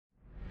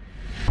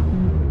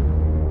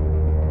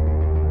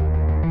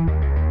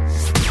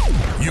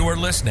You're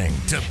listening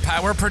to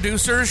Power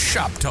Producers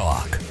Shop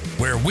Talk,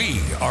 where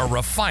we are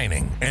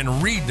refining and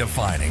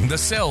redefining the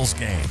sales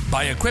game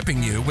by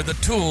equipping you with the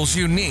tools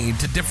you need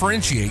to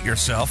differentiate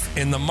yourself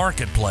in the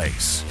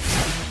marketplace.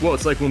 Well,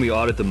 it's like when we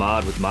audit the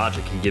mod with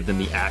Magic and give them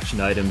the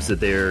action items that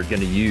they're going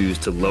to use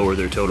to lower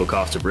their total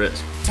cost of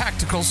risk.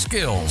 Tactical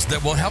skills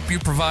that will help you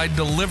provide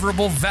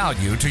deliverable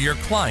value to your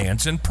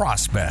clients and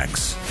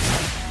prospects.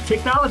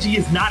 Technology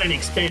is not an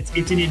expense,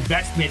 it's an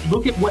investment.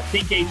 Look at what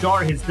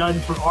ThinkHR has done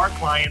for our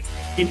clients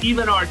and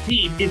even our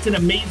team. It's an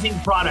amazing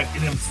product,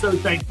 and I'm so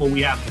thankful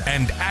we have that.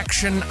 And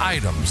action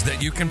items that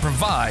you can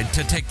provide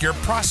to take your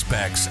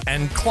prospects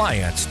and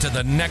clients to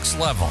the next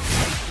level.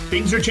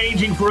 Things are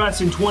changing for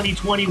us in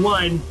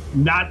 2021.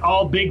 Not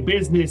all big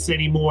business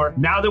anymore.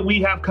 Now that we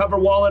have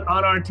CoverWallet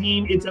on our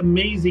team, it's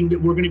amazing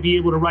that we're going to be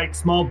able to write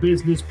small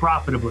business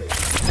profitably.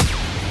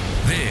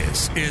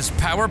 This is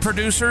Power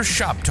Producer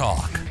Shop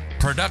Talk.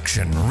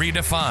 Production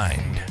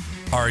redefined.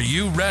 Are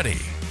you ready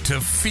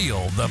to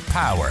feel the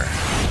power?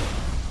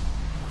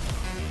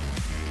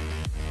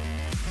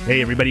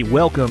 Hey everybody,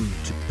 welcome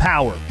to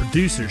Power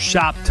Producer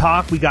Shop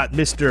Talk. We got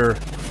Mr.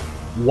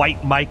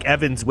 White Mike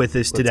Evans with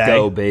us today. Let's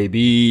go,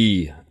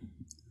 baby.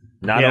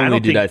 Not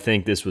only did I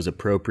think this was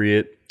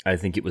appropriate, I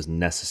think it was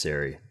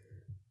necessary.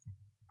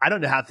 I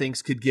don't know how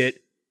things could get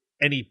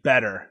any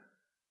better.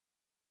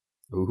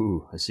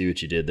 Ooh, I see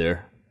what you did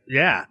there.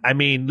 Yeah, I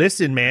mean,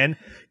 listen, man.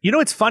 You know,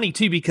 it's funny,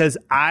 too, because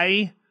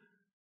I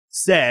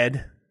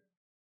said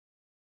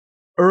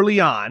early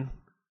on,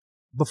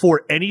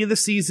 before any of the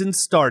season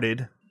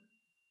started,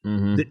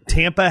 that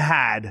Tampa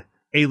had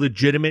a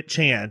legitimate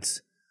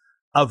chance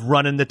of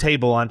running the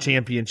table on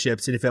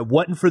championships. And if it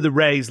wasn't for the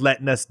Rays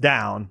letting us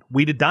down,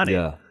 we'd have done it.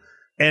 Yeah.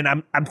 And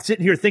I'm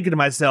sitting here thinking to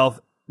myself,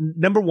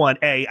 number one,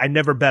 I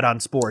never bet on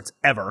sports,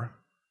 ever.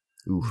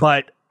 Oof.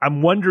 But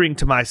I'm wondering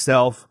to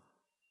myself,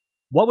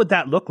 what would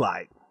that look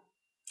like?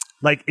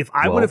 Like, if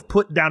I would have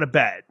put down a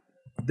bet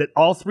that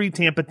all three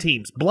Tampa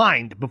teams,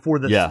 blind before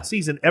the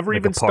season ever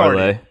even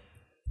started.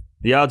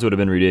 The odds would have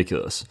been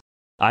ridiculous.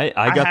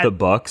 I got the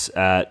Bucks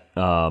at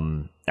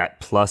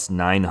plus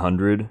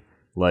 900,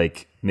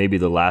 like maybe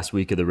the last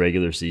week of the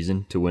regular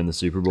season to win the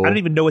Super Bowl. I don't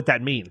even know what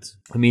that means.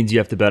 It means you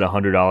have to bet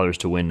 $100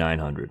 to win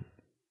 900.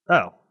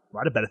 Oh,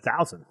 well, I'd have bet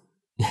 1,000.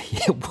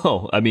 Yeah,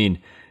 well, I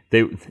mean,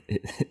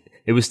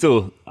 it was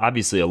still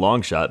obviously a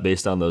long shot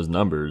based on those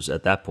numbers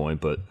at that point,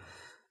 but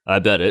I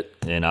bet it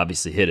and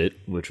obviously hit it,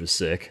 which was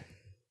sick.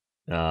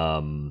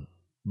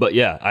 But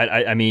yeah,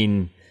 I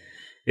mean,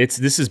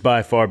 this has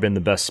by far been the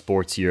best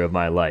sports year of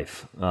my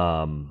life.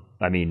 I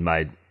mean,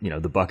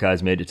 the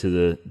Buckeyes made it to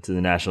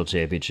the national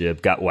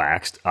championship, got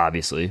waxed,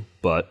 obviously,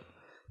 but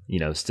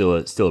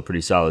still a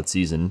pretty solid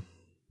season.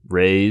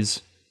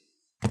 Rays,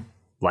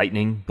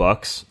 Lightning,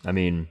 Bucks. I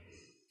mean,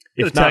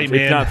 if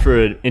not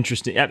for an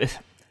interesting,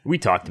 we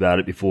talked about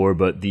it before,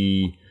 but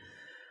the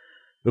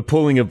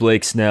pulling of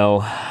Blake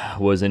Snell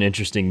was an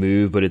interesting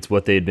move, but it's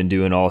what they had been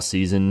doing all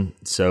season.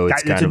 So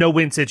it's a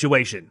no-win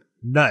situation.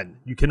 None.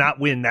 You cannot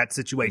win that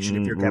situation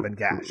if you're Kevin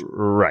Cash.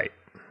 Right.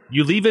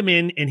 You leave him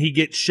in and he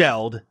gets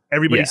shelled.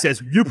 Everybody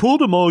says, you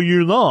pulled him all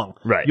year long.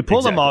 Right. You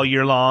pull him all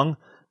year long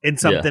and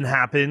something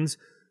happens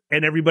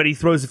and everybody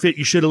throws a fit.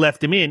 You should have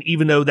left him in,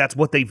 even though that's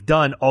what they've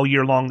done all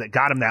year long that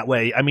got him that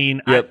way. I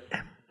mean,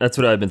 that's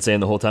what I've been saying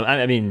the whole time.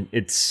 I mean,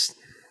 it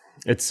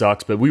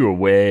sucks, but we were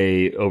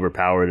way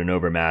overpowered and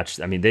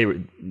overmatched. I mean,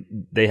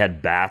 they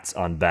had bats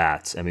on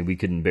bats. I mean, we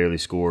couldn't barely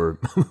score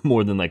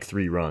more than like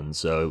 3 runs.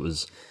 So it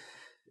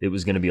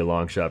was going to be a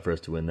long shot for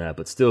us to win that,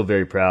 but still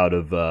very proud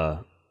of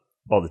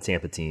all the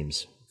Tampa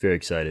teams. Very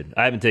excited.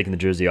 I haven't taken the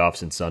jersey off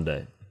since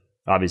Sunday.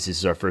 Obviously, this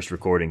is our first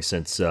recording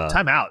since...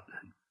 Time out.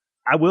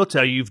 I will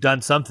tell you, you've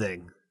done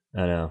something.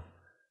 I know.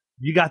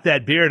 You got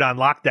that beard on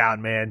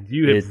lockdown, man.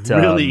 You've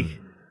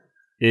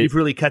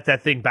really cut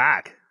that thing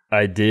back.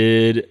 I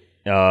did.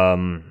 I'll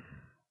never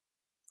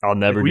do it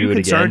again. Were you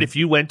concerned if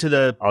you went to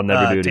the I'll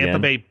never do it Tampa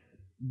again. Bay,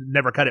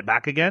 never cut it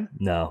back again?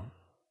 No.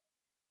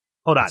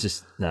 Hold on.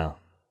 No.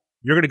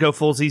 You're going to go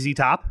full ZZ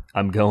Top?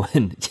 I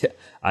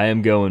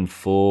am going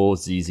full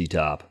ZZ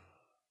Top.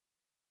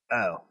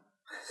 Oh.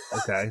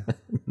 Okay.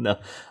 No,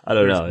 I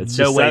don't know. It's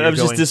just I was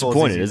just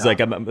disappointed. It's like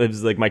it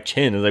was like my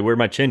chin. It's like, where'd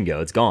my chin go?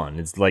 It's gone.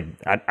 It's like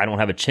I don't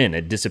have a chin.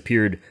 It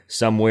disappeared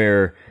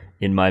somewhere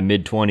in my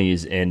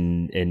mid-20s,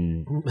 and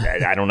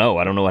I don't know.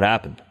 I don't know what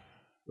happened.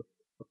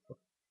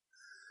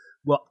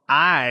 Well,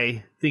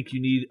 I think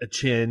you need a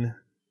chin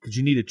because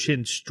you need a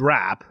chin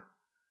strap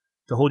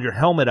to hold your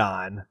helmet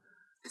on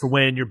for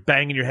when you're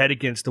banging your head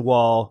against the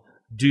wall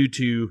due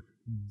to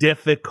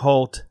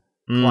difficult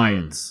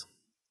clients.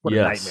 What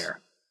a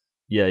nightmare.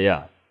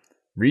 Yeah.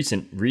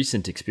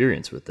 Recent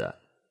experience with that.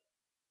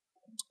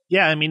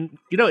 Yeah, I mean,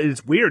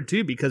 it's weird,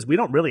 too, because we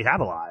don't really have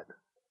a lot.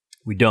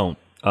 We don't.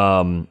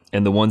 And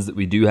the ones that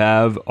we do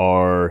have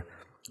are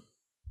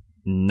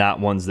not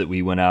ones that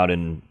we went out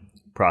and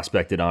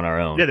prospected on our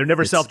own. Yeah, they're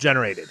never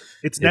self-generated.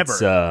 It's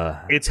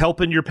never. It's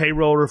helping your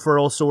payroll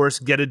referral source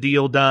get a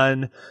deal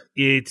done.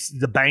 It's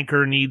the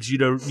banker needs you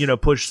to,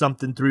 push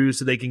something through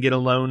so they can get a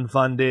loan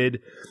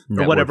funded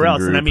or whatever else.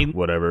 Group, and I mean,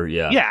 whatever,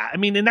 yeah. Yeah, I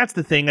mean, and that's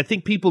the thing. I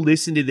think people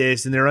listen to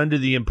this and they're under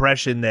the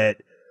impression that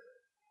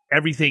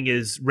everything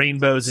is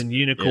rainbows and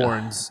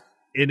unicorns,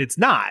 and it's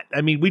not.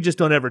 I mean, we just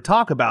don't ever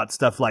talk about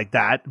stuff like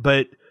that,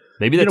 but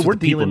maybe that's what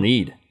people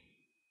need.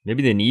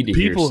 Maybe they need to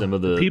hear some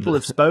of the people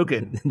have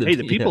spoken. Hey,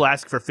 the people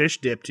asked for fish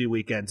dip 2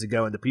 weekends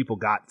ago, and the people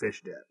got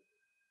fish dip.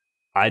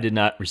 I did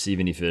not receive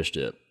any fish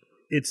dip.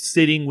 It's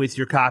sitting with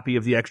your copy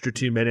of the extra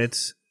 2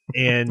 minutes,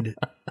 and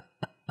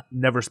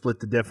never split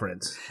the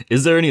difference.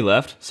 Is there any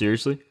left?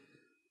 Seriously?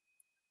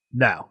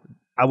 No,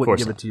 I wouldn't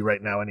give it to you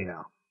right now.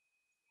 Anyhow,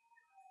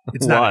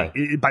 it's not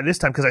by this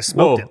time because I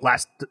smoked it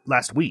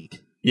last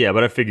week. Yeah,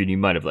 but I figured you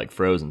might have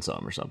frozen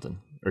some or something.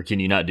 Or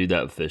can you not do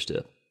that with fish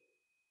dip?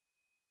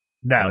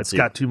 No, it's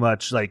got too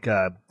much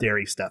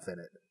dairy stuff in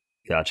it.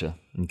 Gotcha.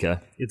 Okay.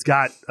 It's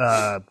got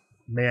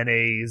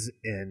mayonnaise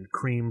and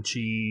cream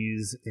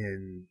cheese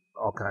and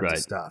all kinds of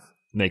stuff.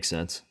 Makes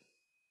sense.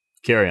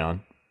 Carry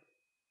on.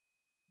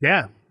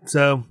 Yeah.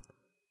 So,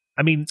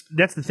 I mean,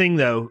 that's the thing,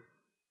 though.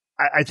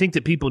 I think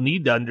that people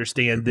need to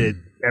understand that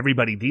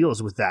everybody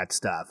deals with that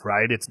stuff,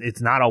 right?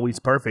 It's not always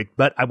perfect,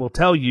 but I will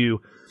tell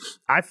you,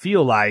 I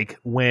feel like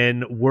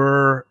when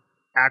we're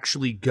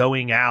actually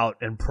going out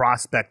and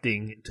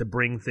prospecting to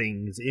bring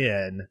things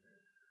in,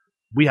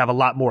 we have a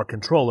lot more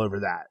control over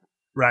that,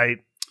 right?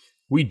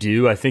 We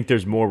do. I think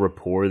there's more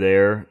rapport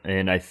there,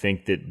 and I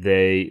think that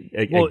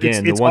it's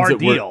the ones our that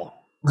deal.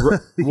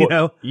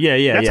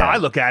 That's how I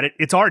look at it.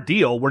 It's our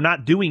deal. We're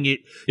not doing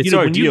it. It's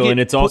our deal, and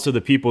it's also the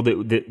people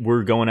that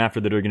we're going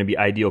after that are going to be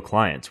ideal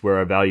clients, where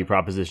our value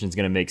proposition is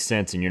going to make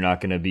sense, and you're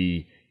not going to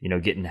be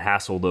getting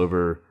hassled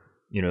over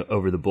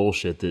the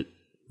bullshit that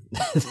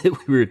that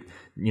we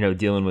were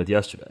dealing with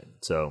yesterday.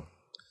 So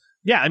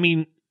yeah, I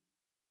mean,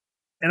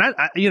 and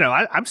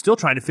I'm still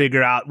trying to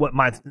figure out what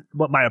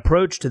my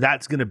approach to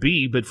that's going to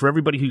be. But for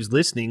everybody who's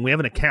listening, we have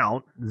an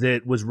account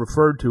that was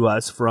referred to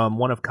us from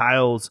one of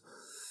Kyle's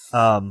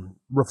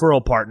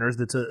referral partners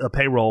that's a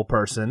payroll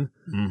person,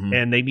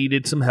 and they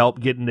needed some help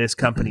getting this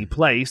company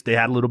placed. They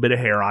had a little bit of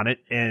hair on it,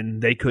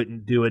 and they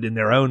couldn't do it in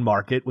their own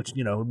market, which,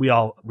 we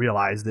all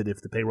realize that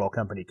if the payroll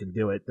company can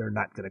do it, they're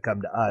not going to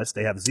come to us.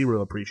 They have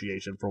zero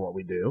appreciation for what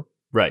we do.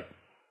 Right.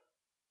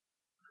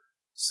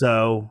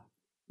 So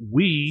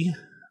we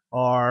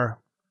are,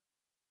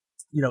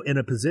 in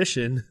a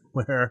position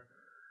where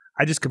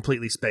I just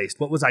completely spaced.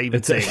 What was I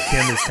even saying?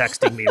 Kim is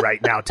texting me right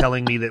now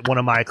telling me that one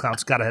of my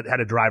accounts had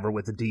a driver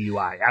with a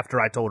DUI after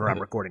I told her I'm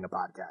recording a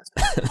podcast.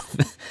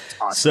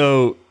 Awesome.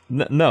 So,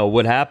 no,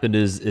 what happened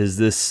is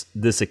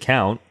this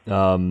account, fits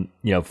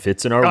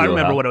in our wheelhouse. I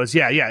remember what it was.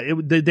 Yeah.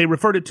 They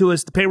referred it to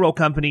us, the payroll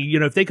company.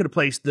 If they could have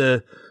placed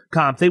the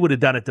comp, they would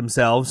have done it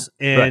themselves.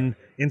 And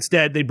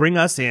instead, they bring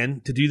us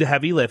in to do the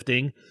heavy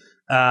lifting.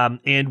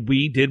 And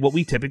we did what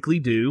we typically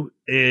do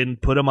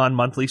and put them on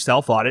monthly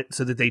self-audit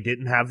so that they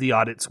didn't have the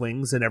audit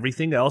swings and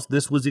everything else.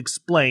 This was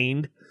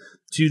explained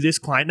to this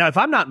client. Now, if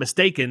I'm not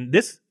mistaken,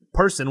 this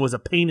person was a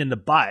pain in the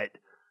butt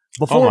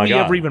before we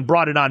ever even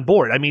brought it on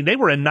board. I mean, they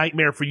were a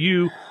nightmare for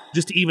you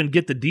just to even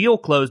get the deal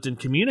closed and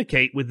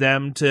communicate with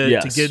them to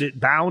get it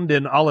bound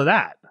and all of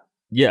that.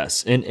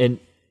 Yes, and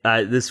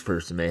this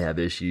person may have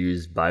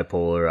issues,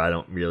 bipolar, I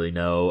don't really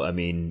know. I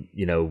mean,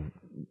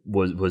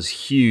 was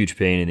huge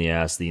pain in the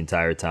ass the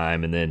entire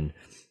time, and then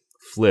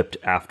flipped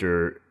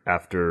after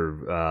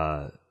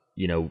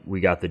we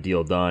got the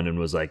deal done and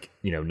was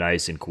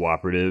nice and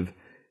cooperative,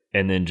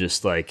 and then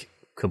just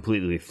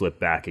completely flipped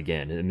back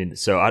again. I mean,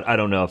 so I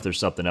don't know if there's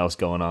something else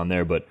going on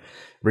there, but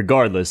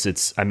regardless,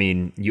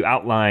 you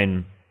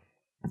outline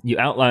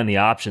the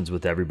options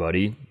with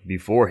everybody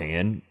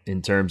beforehand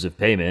in terms of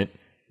payment,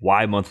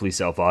 why monthly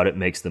self-audit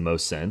makes the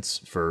most sense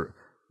for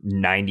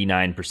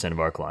 99% of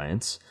our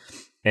clients.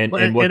 And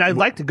I'd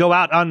like to go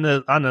out on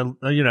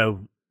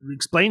the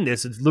explain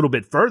this a little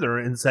bit further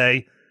and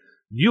say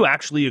you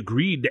actually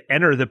agreed to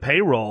enter the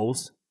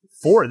payrolls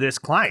for this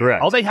client.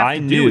 Correct. All they have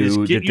to do is give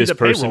you the payroll report. I knew that this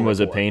person was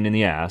a pain in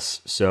the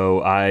ass,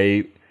 so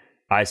I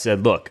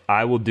said, "Look,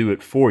 I will do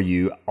it for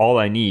you. All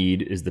I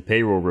need is the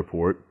payroll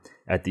report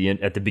at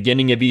the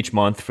beginning of each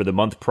month for the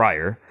month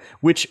prior,"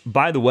 which,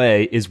 by the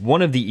way, is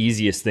one of the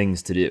easiest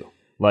things to do.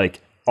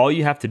 All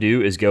you have to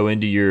do is go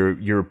into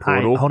your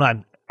portal. Hold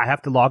on, I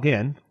have to log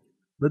in.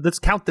 Let's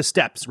count the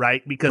steps,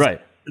 right? Because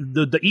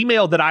the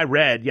email that I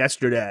read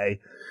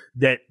yesterday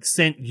that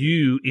sent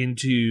you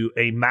into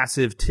a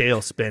massive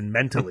tailspin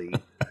mentally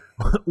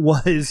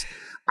was,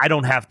 I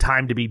don't have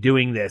time to be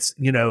doing this.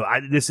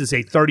 This is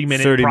a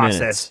 30-minute process.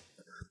 Minutes.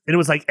 And it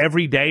was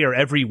every day or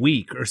every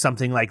week or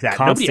something like that.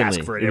 Constantly. Nobody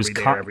asked for it every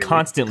day or every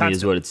constantly week. Constantly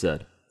is what it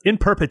said. In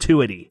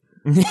perpetuity.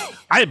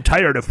 I am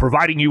tired of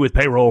providing you with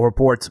payroll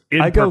reports in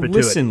perpetuity.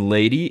 Listen,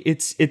 lady,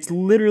 it's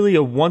literally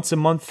a once a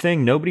month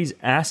thing. Nobody's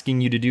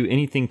asking you to do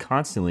anything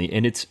constantly.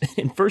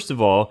 And first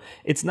of all,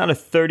 it's not a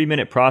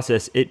 30-minute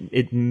process.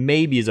 It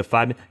maybe is a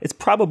 5-minute. It's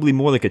probably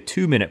more like a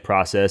 2-minute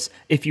process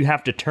if you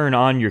have to turn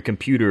on your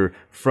computer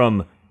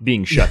from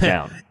being shut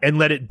down. And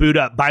let it boot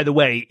up. By the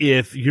way,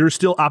 if you're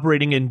still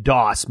operating in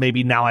DOS,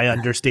 maybe now I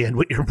understand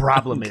what your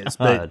problem is.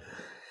 But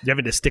you're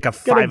having to stick a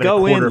 5 and a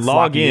quarter go in,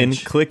 log in,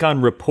 inch. click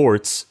on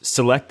reports,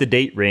 select the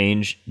date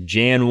range,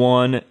 Jan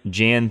 1,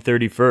 Jan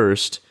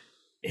 31st,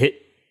 hit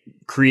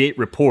create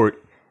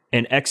report,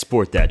 and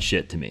export that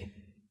shit to me.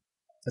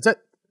 That's it.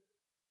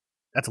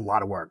 That's a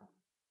lot of work.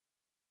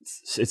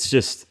 It's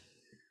just...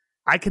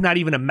 I cannot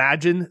even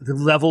imagine the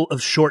level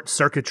of short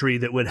circuitry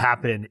that would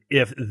happen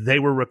if they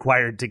were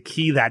required to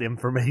key that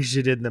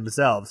information in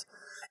themselves.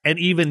 And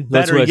even better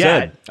That's what I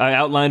yet, said. I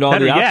outlined all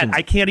the options.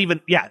 I can't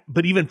even,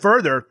 but even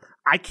further,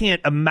 I can't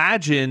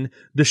imagine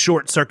the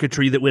short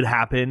circuitry that would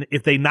happen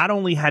if they not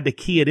only had to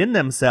key it in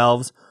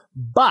themselves,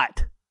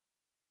 but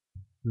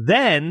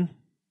then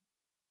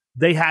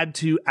they had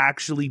to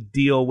actually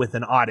deal with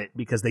an audit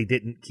because they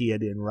didn't key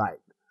it in right.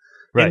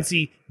 And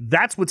see,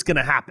 that's what's going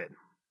to happen.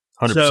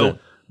 100%. So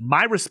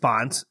my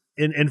response,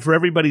 and for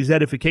everybody's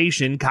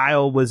edification,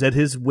 Kyle was at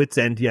his wit's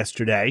end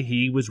yesterday.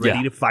 He was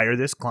ready to fire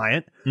this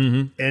client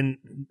and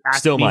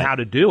asked me how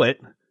to do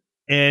it.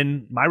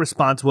 And my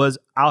response was,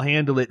 I'll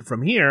handle it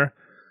from here.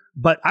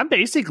 But I'm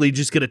basically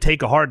just going to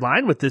take a hard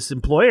line with this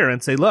employer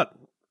and say, look,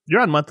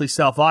 you're on monthly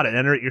self-audit.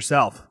 Enter it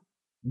yourself.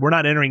 We're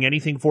not entering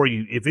anything for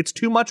you. If it's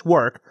too much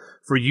work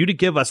for you to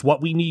give us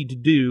what we need to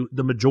do,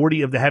 the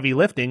majority of the heavy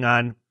lifting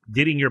on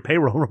getting your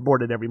payroll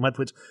reported every month,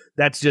 which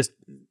that's just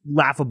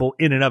laughable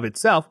in and of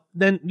itself,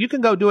 then you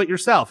can go do it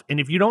yourself. And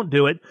if you don't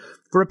do it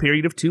for a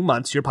period of 2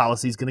 months, your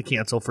policy is going to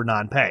cancel for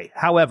non-pay.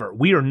 However,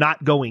 we are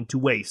not going to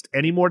waste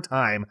any more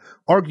time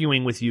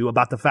arguing with you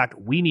about the fact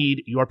we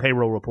need your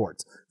payroll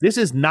reports. This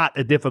is not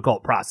a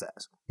difficult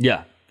process.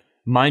 Yeah.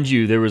 Mind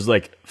you, there was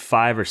like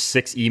 5 or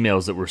 6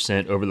 emails that were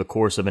sent over the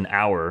course of an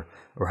hour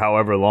or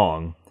however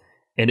long.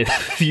 And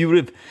if you would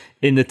have,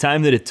 in the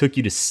time that it took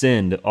you to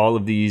send all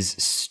of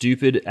these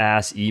stupid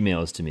ass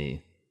emails to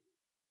me,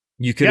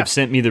 you could have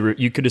sent me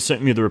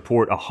the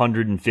report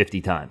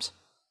 150 times.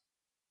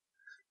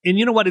 And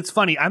you know what? It's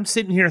funny. I'm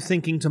sitting here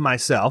thinking to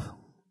myself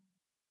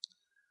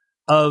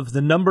of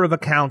the number of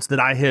accounts that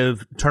I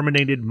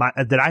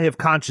have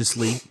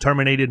consciously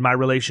terminated my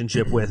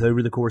relationship with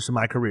over the course of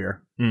my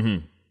career.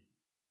 Mm-hmm.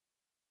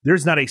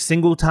 There's not a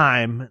single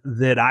time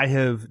that I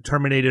have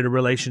terminated a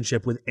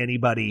relationship with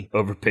anybody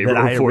over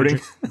payroll reporting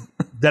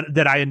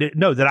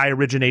that I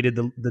originated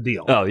the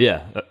deal. Oh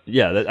yeah,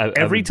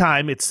 Every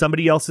time it's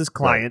somebody else's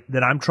client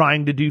that I'm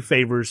trying to do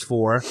favors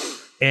for,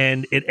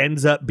 and it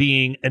ends up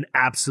being an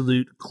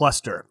absolute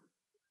cluster.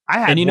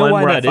 And you know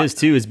why that is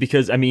too is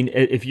because I mean,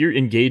 if you're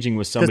engaging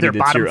with somebody they're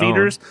that's bottom your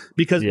feeders, own,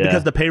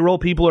 because the payroll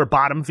people are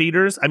bottom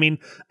feeders. I mean,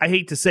 I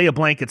hate to say a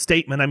blanket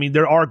statement. I mean,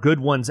 there are good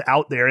ones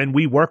out there, and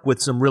we work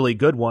with some really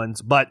good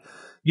ones, but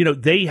you know,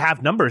 they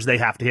have numbers they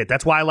have to hit.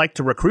 That's why I like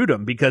to recruit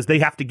them, because they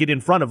have to get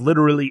in front of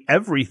literally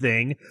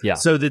everything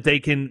so that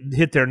they can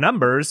hit their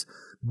numbers.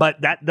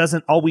 But that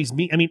doesn't always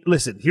mean. I mean,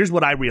 listen. Here's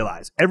what I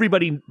realize: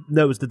 everybody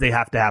knows that they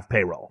have to have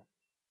payroll,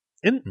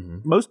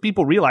 and most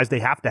people realize they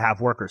have to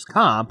have workers'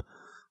 comp.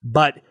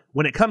 But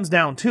when it comes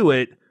down to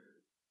it,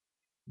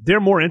 they're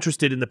more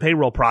interested in the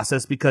payroll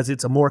process because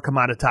it's a more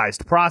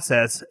commoditized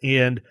process.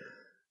 And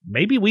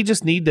maybe we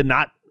just need to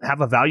not have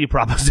a value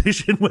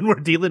proposition when we're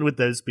dealing with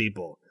those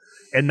people,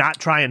 and not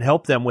try and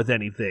help them with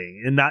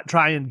anything, and not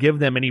try and give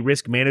them any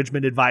risk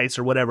management advice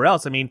or whatever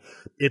else. I mean,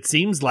 it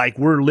seems like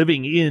we're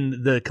living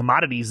in the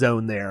commodity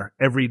zone there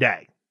every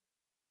day.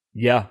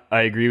 Yeah,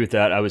 I agree with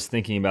that. I was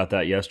thinking about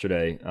that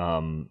yesterday,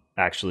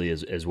 actually,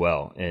 as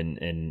well.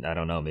 And I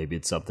don't know, maybe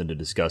it's something to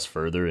discuss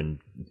further and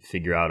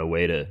figure out a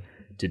way to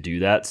do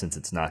that, since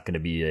it's not going to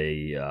be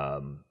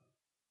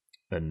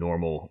a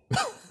normal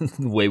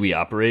way we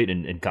operate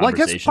in conversation. Well,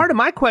 I guess part of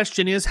my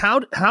question is how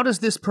does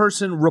this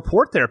person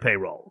report their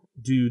payroll?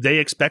 Do they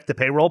expect the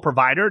payroll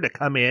provider to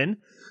come in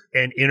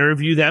and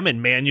interview them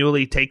and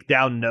manually take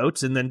down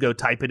notes and then go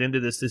type it into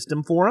the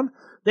system for them?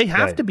 They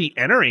have to be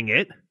entering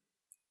it.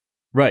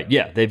 Right,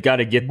 yeah, they've got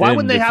to get. Why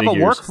wouldn't they have a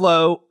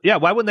workflow? Yeah,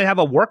 why wouldn't they have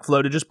a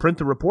workflow to just print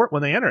the report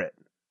when they enter it?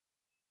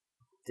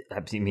 I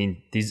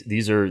mean,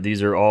 these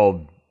are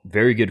all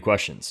very good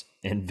questions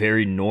and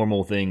very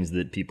normal things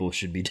that people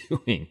should be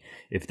doing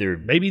if they're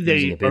maybe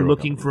they are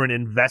looking for an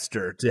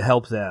investor to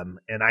help them,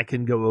 and I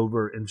can go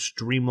over and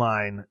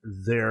streamline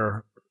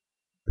their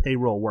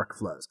payroll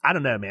workflows. I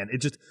don't know, man.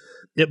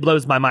 It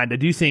blows my mind. I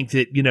do think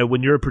that, you know,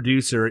 when you're a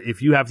producer,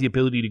 if you have the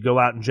ability to go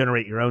out and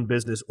generate your own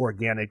business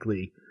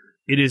organically,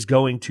 it is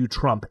going to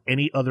trump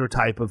any other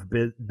type of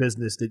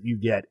business that you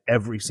get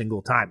every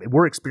single time. And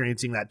we're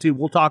experiencing that too.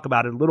 We'll talk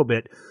about it a little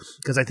bit,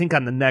 because I think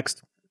on the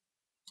next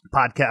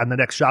podcast, on the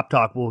next Shop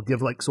Talk, we'll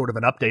give like sort of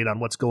an update on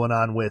what's going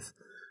on with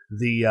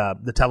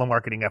the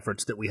telemarketing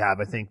efforts that we have.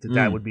 I think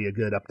that would be a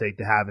good update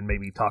to have and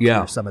maybe talk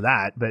through some of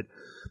that. But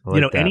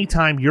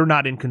anytime you're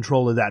not in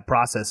control of that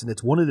process, and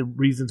it's one of the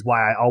reasons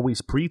why I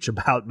always preach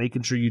about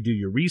making sure you do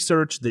your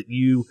research, that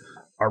you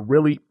are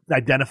really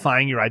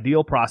identifying your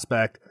ideal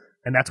prospect,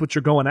 and that's what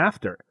you're going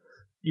after.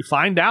 You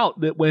find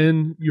out that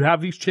when you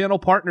have these channel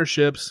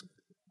partnerships,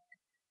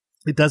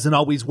 it doesn't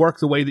always work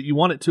the way that you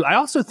want it to. I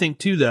also think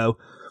too, though,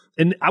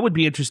 and I would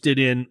be interested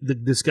in the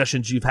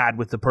discussions you've had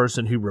with the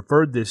person who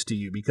referred this to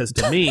you, because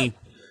to me,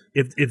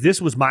 if this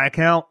was my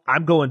account,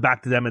 I'm going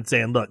back to them and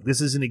saying, look,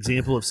 this is an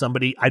example of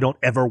somebody I don't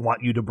ever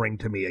want you to bring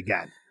to me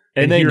again.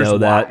 And they know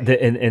that,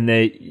 and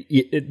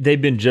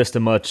they've been just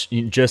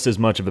as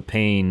much of a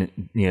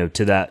pain,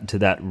 to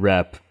that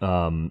rep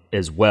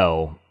as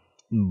well.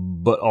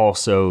 But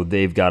also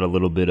they've got a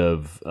little bit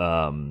of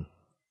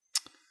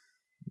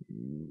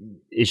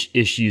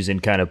issues in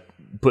kind of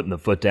putting the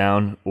foot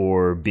down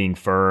or being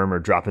firm or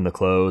dropping the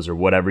clothes or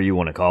whatever you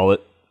want to call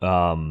it.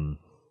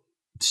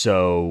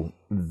 So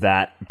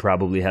that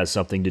probably has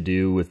something to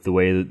do with the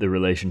way that the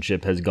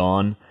relationship has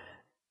gone.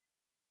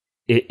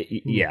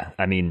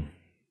 I mean,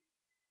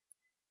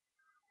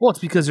 well, it's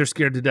because they're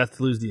scared to death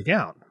to lose the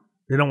account.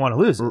 They don't want to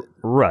lose it.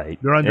 Right.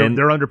 They're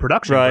under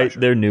production pressure.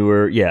 They're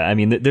newer. Yeah. I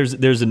mean, there's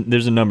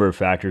a number of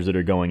factors that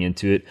are going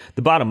into it.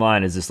 The bottom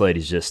line is this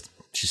lady's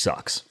she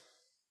sucks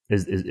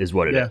is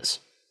what it is.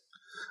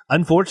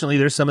 Unfortunately,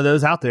 there's some of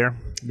those out there.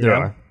 There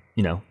are,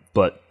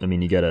 but I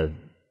mean, you gotta.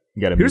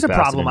 Here's a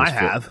problem I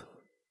have.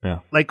 Yeah.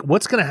 Like,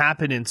 what's going to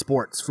happen in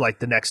sports for like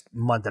the next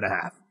month and a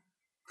half?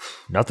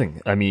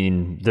 Nothing. I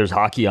mean, there's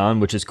hockey on,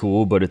 which is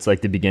cool, but it's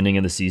like the beginning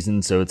of the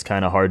season, so it's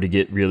kind of hard to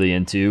get really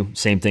into.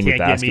 Same thing with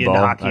basketball. Can't get me into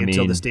hockey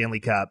until the Stanley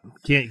Cup.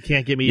 Can't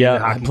get me into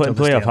hockey until the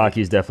Stanley. Playoff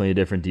hockey is definitely a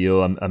different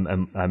deal.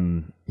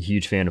 I'm a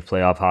huge fan of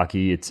playoff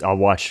hockey. I'll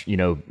watch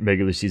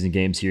regular season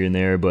games here and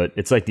there, but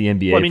it's like the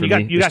NBA. Well, I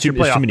mean, you got your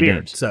playoff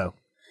beard, games. So.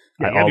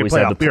 Yeah, I always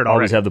have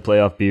the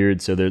playoff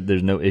beard, so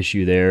there's no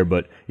issue there.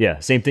 But yeah,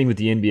 same thing with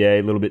the NBA.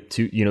 A little bit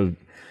too,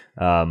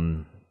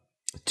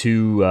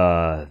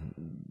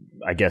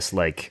 I guess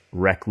like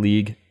rec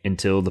league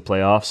until the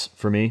playoffs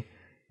for me.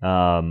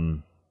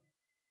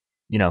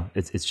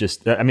 It's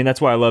just. I mean, that's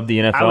why I love the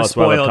NFL. That's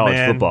why I love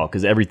college football,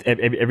 because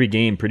every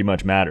game pretty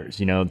much matters.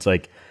 It's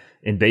like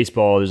in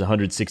baseball, there's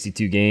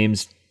 162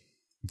 games.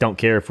 Don't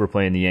care if we're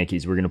playing the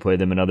Yankees. We're going to play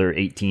them another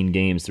 18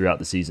 games throughout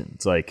the season.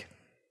 It's like.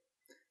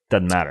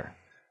 Doesn't matter.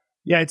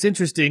 Yeah, it's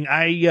interesting.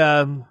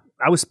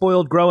 I was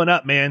spoiled growing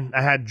up, man.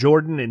 I had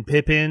Jordan and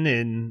Pippen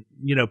and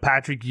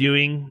Patrick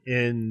Ewing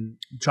and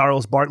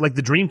Charles Barkley, like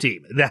the dream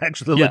team, the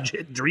actual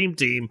legit dream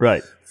team,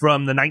 right,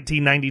 from the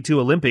 1992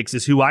 Olympics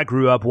is who I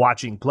grew up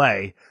watching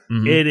play.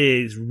 Mm-hmm. It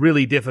is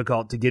really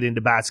difficult to get into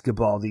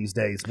basketball these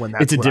days when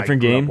that's it's a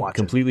different game,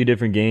 completely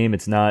different game.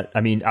 It's not.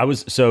 I mean,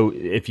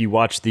 if you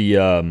watch the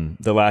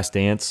Last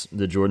Dance,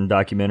 the Jordan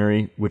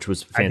documentary, which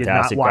was fantastic.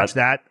 I did not watch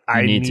that.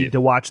 I need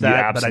to watch that.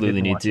 You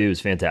absolutely need to. It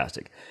was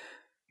fantastic.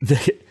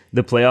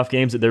 The playoff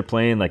games that they're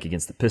playing, like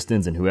against the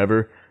Pistons and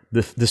whoever,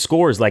 the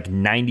score is like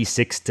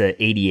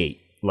 96-88.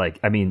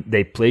 Like, I mean,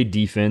 they play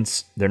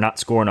defense. They're not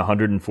scoring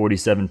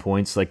 147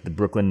 points like the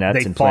Brooklyn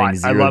Nets playing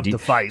zero. I love the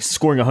fight.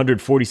 Scoring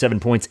 147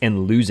 points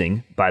and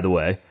losing, by the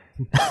way,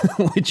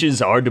 which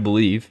is hard to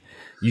believe.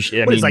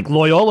 It's like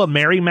Loyola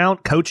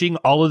Marymount coaching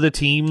all of the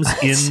teams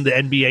in the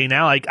NBA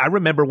now. Like, I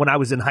remember when I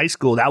was in high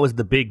school, that was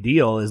the big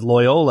deal. Is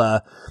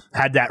Loyola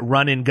had that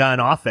run and gun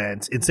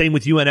offense, and same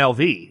with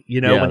UNLV.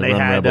 When they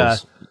had,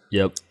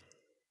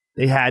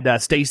 they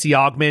had Stacey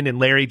Augmon and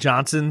Larry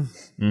Johnson.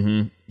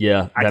 Mm-hmm.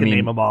 Yeah, I can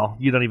name them all.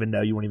 You don't even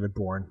know. You weren't even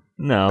born.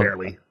 No,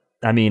 barely.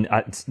 I mean,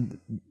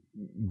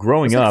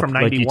 growing up,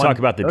 like you talk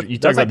about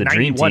the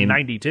dream team,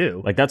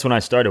 92. Like that's when I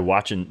started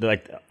watching.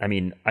 Like, I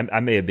mean, I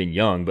may have been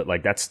young, but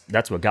like that's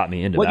what got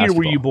me into. What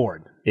basketball. Year were you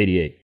born?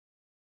 88.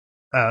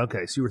 Oh,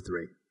 okay, so you were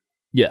 3.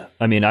 Yeah,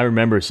 I mean, I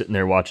remember sitting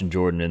there watching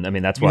Jordan, and I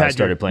mean that's why I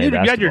started playing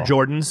basketball. You had your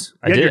Jordans.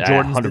 I did.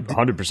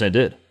 100%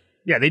 did.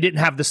 Yeah, they didn't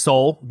have the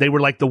sole. They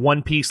were like the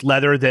one-piece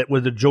leather that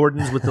were the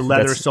Jordans with the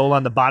leather sole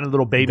on the bottom,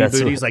 little baby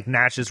booties like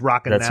Nash is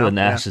rocking now. That's what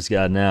Nash has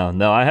got now.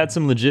 No, I had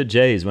some legit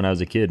J's when I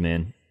was a kid,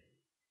 man.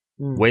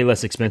 Way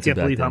less expensive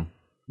back then.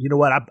 You know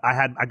what?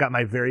 I got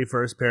my very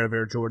first pair of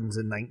Air Jordans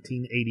in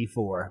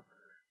 1984.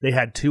 They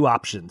had 2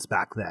 options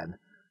back then.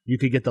 You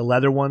could get the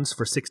leather ones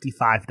for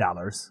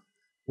 $65,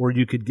 or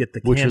you could get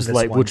the canvas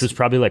ones. Which was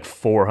probably like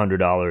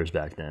 $400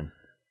 back then.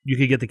 You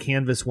could get the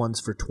canvas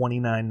ones for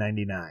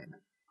 $29.99.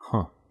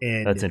 Huh.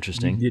 And that's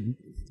interesting.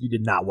 You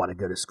did not want to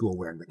go to school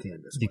wearing the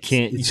canvas. You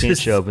can't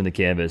show up in the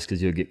canvas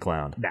because you'll get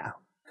clowned. No,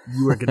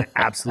 you were going to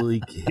absolutely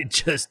get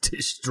just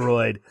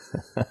destroyed.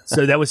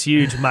 So that was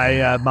huge.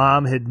 My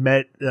mom had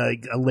met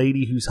a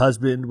lady whose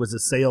husband was a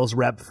sales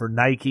rep for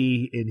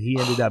Nike, and he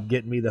ended up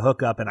getting me the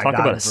hookup, and I got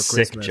him for Christmas. Talk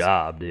about a sick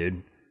job,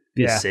 dude.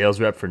 Be a sales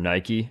rep for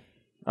Nike.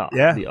 Oh,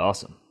 that'd be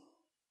awesome.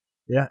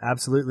 Yeah,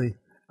 absolutely.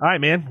 All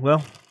right, man.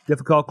 Well,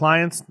 difficult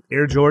clients,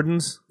 Air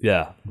Jordans.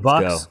 Yeah,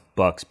 Bucks. Let's go.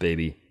 Bucks,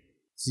 baby.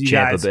 See you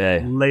guys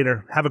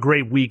later. Have a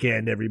great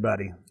weekend,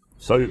 everybody.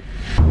 See you.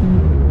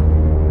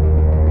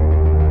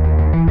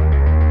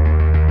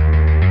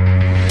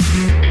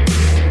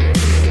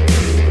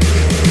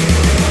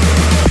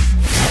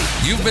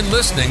 been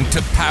listening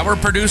to Power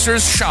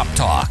Producers Shop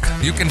Talk.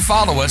 You can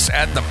follow us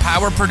at the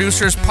Power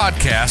Producers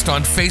Podcast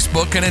on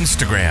Facebook and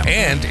Instagram.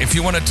 And if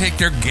you want to take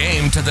your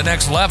game to the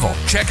next level,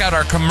 check out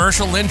our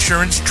commercial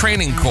insurance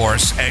training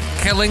course at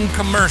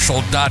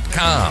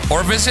killingcommercial.com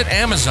or visit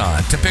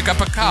Amazon to pick up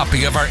a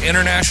copy of our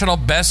international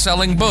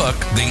best-selling book,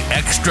 The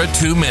Extra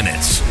 2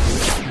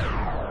 Minutes.